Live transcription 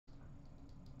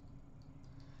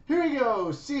Here we go.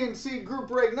 CNC group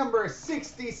break number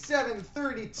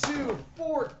 6732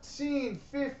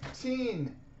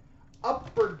 1415.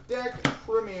 Upper Deck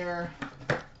Premier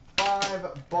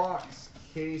 5-box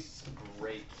case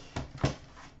break.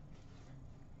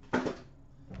 All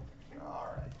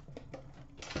right.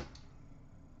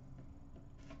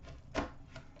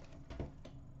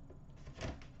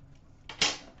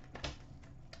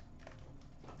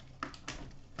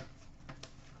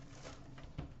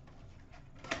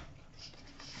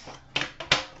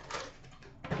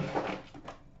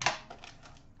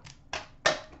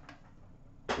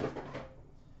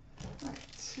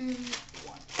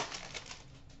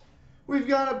 We've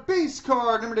got a base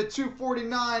card, number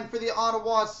 249 for the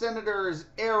Ottawa Senators,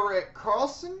 Erik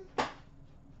Karlsson.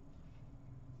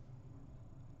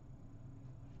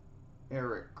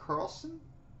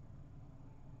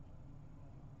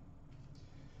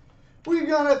 We've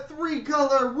got a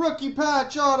 3-color rookie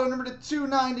patch auto, number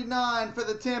 299 for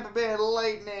the Tampa Bay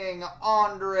Lightning,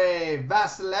 Andrei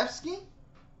Vasilevskiy.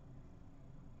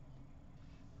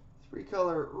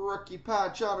 3-color rookie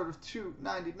patch auto of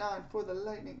 $2.99 for the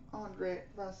Lightning, Andrei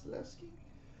Vasilevskiy.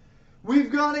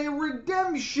 We've got a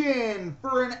redemption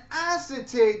for an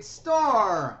acetate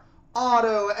star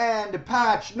auto and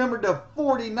patch number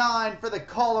 49 for the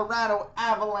Colorado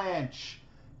Avalanche,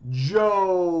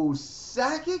 Joe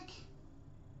Sakic.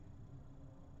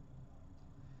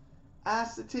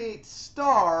 Acetate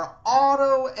star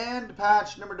auto and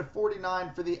patch number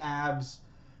 49 for the Avs,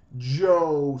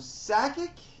 Joe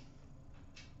Sakic.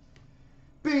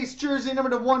 Base jersey number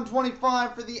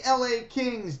 125 for the LA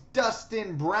Kings,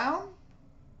 Dustin Brown.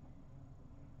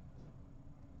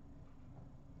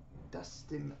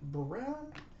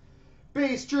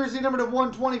 Base jersey number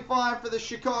 125 for the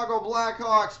Chicago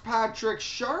Blackhawks, Patrick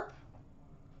Sharp.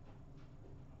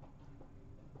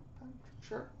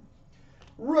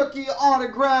 Rookie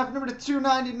autograph number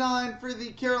 299 for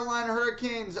the Carolina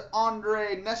Hurricanes,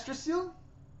 Andrei Nestrasil.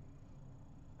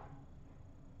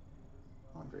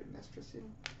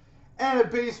 And a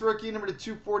base rookie number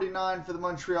 249 for the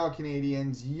Montreal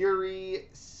Canadiens, Yuri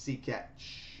Sikac.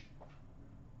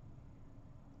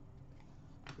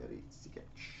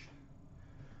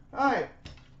 All right,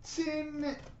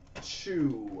 Tin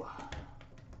Chew.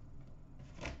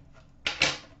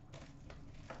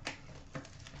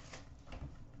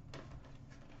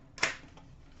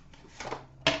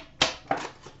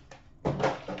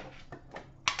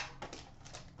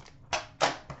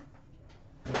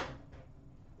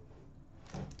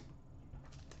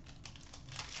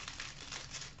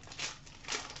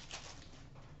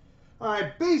 All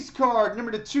right, base card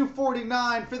number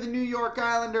 249 for the New York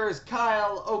Islanders,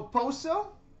 Kyle Okposo.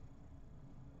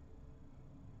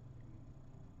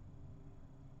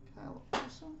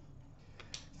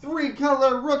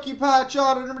 3-color rookie patch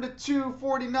auto number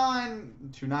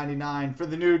 299 for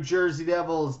the New Jersey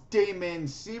Devils, Damon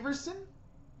Severson.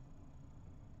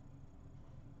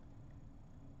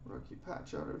 Rookie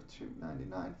patch auto of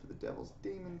 299 for the Devils,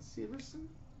 Damon Severson.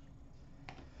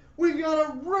 We've got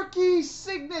a rookie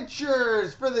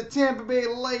signatures for the Tampa Bay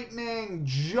Lightning,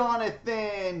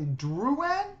 Jonathan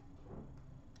Drouin.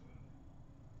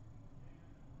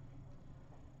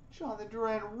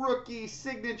 Rookie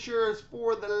signatures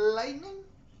for the Lightning.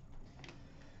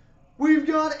 We've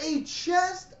got a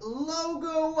chest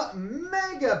logo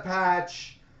mega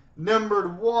patch,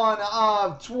 numbered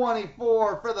 1/24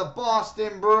 for the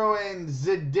Boston Bruins,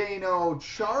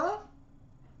 CloutsnChara.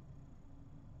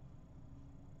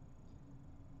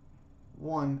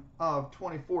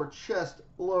 1/24 chest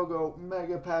logo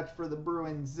mega patch for the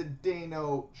Bruins,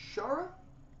 CloutsnChara.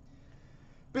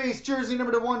 Base jersey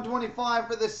number 125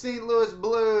 for the St. Louis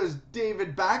Blues,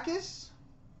 David Backes.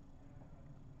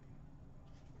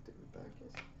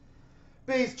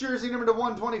 Base jersey number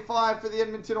 125 for the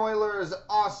Edmonton Oilers,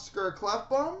 Oscar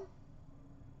Klefbom.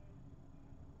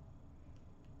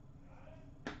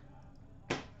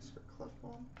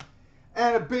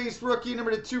 And a base rookie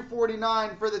number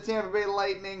 249 for the Tampa Bay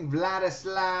Lightning,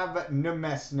 Vladislav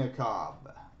Nemesnikov.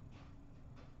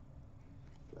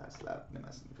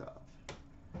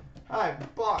 All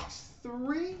right, box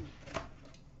 3.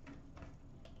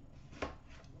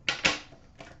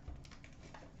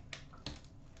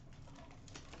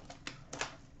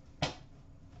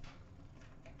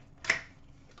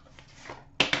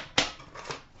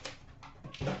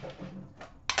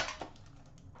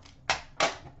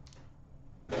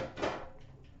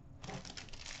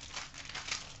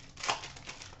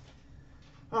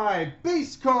 All right,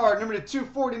 base card number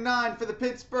 249 for the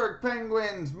Pittsburgh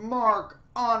Penguins,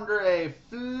 Marc-Andre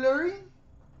Fleury.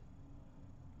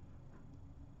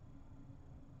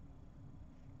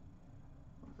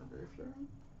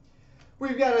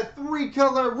 We've got a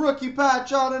 3-color rookie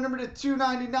patch auto number to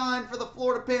 299 for the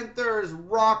Florida Panthers,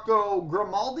 Rocco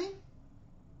Grimaldi.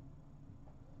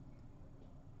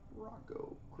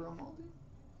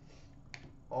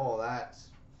 Oh, that's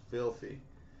filthy.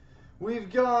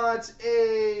 We've got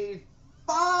a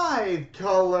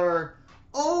 5-color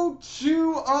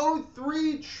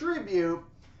 0203 tribute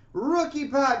rookie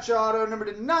patch auto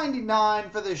number to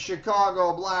 99 for the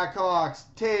Chicago Blackhawks,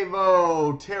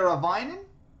 Teuvo Teravainen.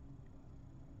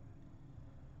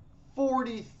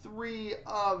 43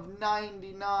 of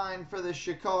 99 for the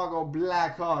Chicago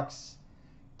Blackhawks,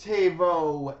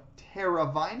 Teuvo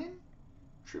Teravainen.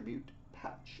 Tribute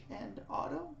patch and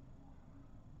auto.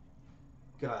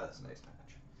 God, that's a nice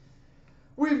patch.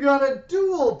 We've got a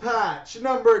dual patch,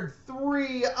 numbered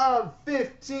 3 of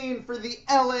 15 for the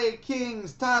LA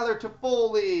Kings, Tyler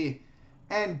Toffoli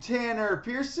and Tanner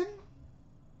Pearson.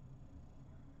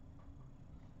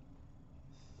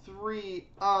 3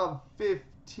 of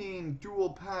 15 dual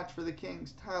patch for the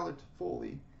Kings, Tyler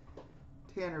Toffoli,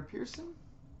 Tanner Pearson.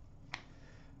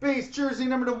 Base jersey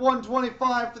number to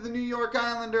 125 for the New York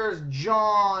Islanders,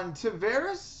 John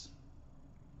Tavares.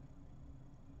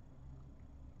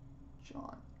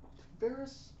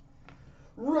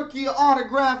 Rookie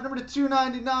autograph number to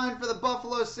 299 for the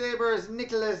Buffalo Sabres,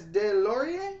 Nicolas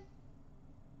Deslauriers.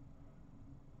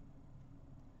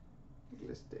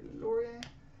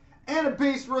 And a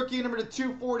base rookie number to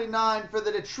 249 for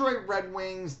the Detroit Red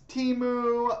Wings,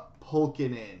 Teemu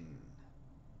Pulkkinen.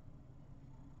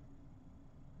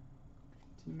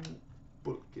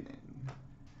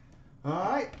 All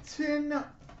right, tin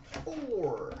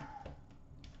 4.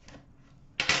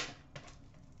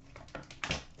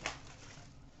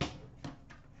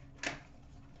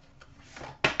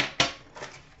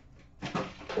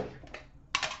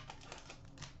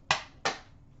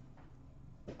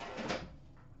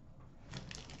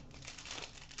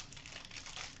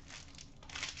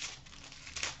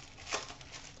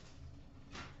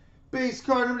 Base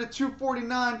card number to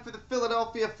 249 for the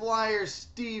Philadelphia Flyers,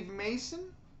 Steve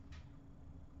Mason.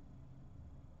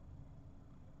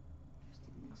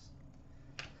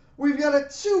 We've got a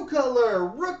 2-color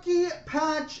rookie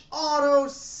patch auto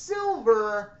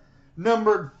silver,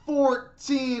 numbered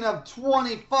 14 of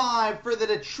 25 for the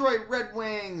Detroit Red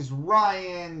Wings,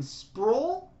 Ryan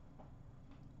Sproul.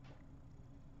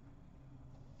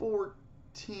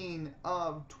 14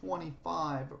 of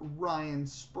 25, Ryan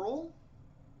Sproul.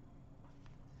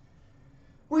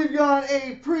 We've got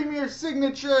a Premier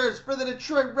Signatures for the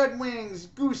Detroit Red Wings,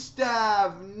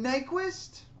 Gustav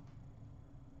Nyquist.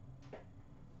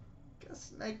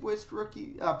 Nyquist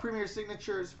rookie Premier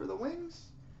Signatures for the Wings.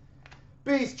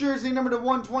 Base jersey number to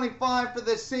 125 for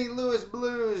the St. Louis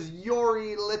Blues,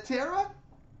 Jori Lehtera.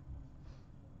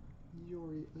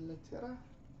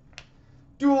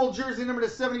 Dual jersey number to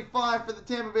 75 for the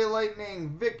Tampa Bay Lightning,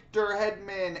 Victor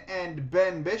Hedman and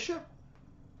Ben Bishop.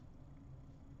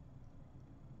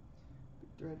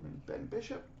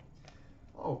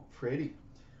 Oh, pretty.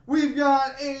 We've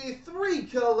got a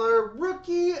 3-color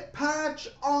rookie patch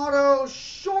auto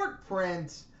short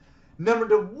print, number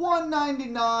to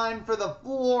 199 for the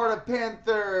Florida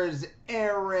Panthers,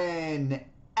 Aaron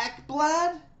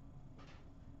Ekblad.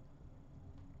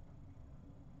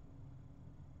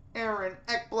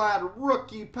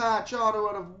 Rookie patch auto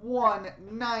out of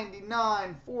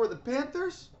 199 for the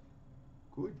Panthers.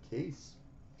 Good case.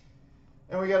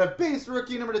 And we got a base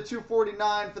rookie number to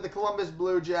 249 for the Columbus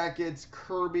Blue Jackets,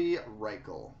 Kirby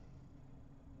Reichel.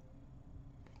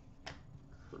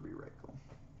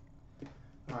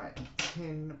 All right,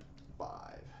 tin 5.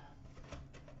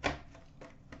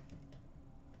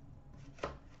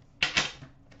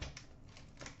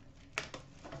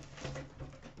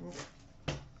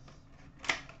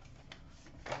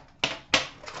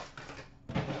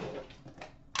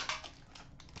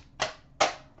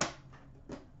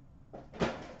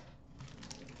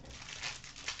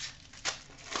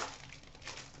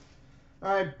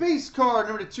 All right, base card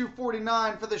number to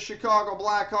 249 for the Chicago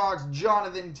Blackhawks,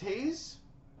 Jonathan Toews.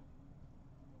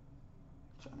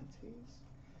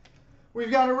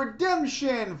 We've got a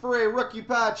redemption for a rookie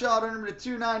patch auto number to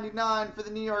 299 for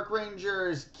the New York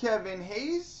Rangers, Kevin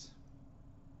Hayes.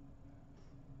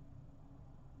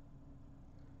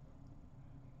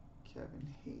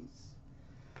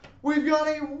 We've got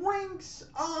a Rinks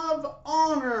of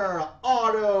Honor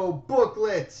auto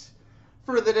booklet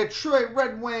for the Detroit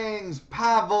Red Wings,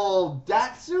 Pavel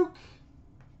Datsyuk.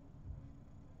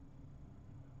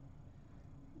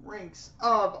 Rinks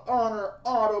of Honor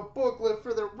auto booklet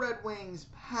for the Red Wings,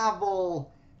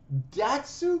 Pavel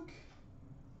Datsyuk.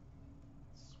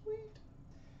 Sweet.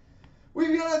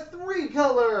 We've got a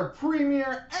 3-color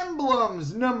Premier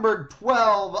Emblems, number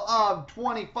 12 of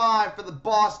 25 for the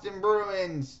Boston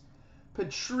Bruins,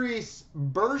 Patrice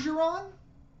Bergeron.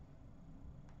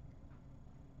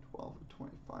 12 of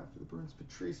 25 for the Bruins,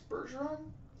 Patrice Bergeron.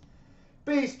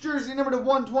 Base jersey number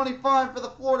 125 for the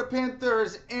Florida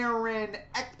Panthers, Aaron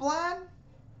Ekblad.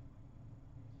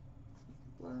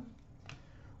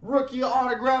 Rookie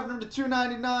autograph number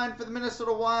 299 for the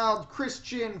Minnesota Wild,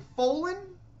 Christian Folin.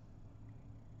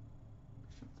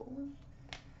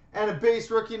 And a base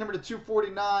rookie number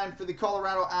 249 for the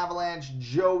Colorado Avalanche,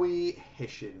 Joey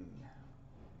Hishin.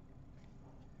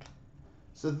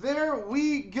 So there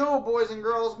we go, boys and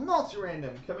girls.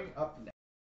 Multi-random coming up next.